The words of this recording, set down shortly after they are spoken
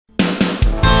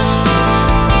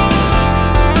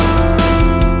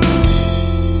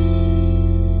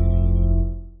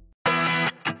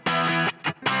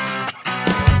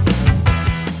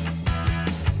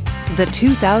the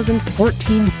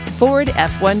 2014 Ford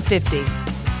F-150.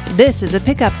 This is a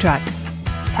pickup truck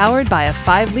powered by a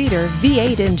 5-liter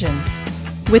V8 engine.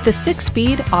 With a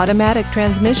 6-speed automatic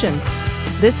transmission,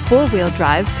 this 4-wheel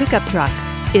drive pickup truck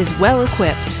is well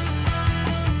equipped.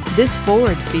 This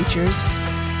Ford features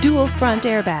dual front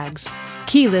airbags,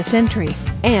 keyless entry,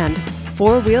 and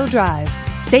 4-wheel drive.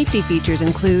 Safety features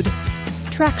include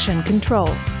traction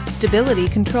control, stability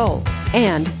control,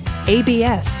 and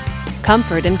ABS.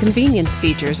 Comfort and convenience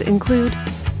features include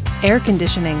air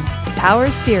conditioning,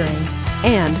 power steering,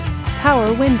 and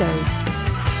power windows.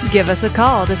 Give us a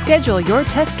call to schedule your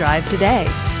test drive today.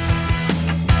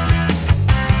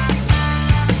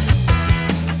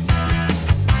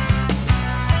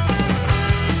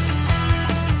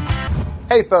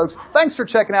 Hey folks, thanks for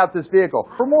checking out this vehicle.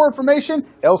 For more information,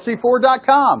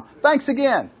 lc4.com. Thanks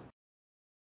again.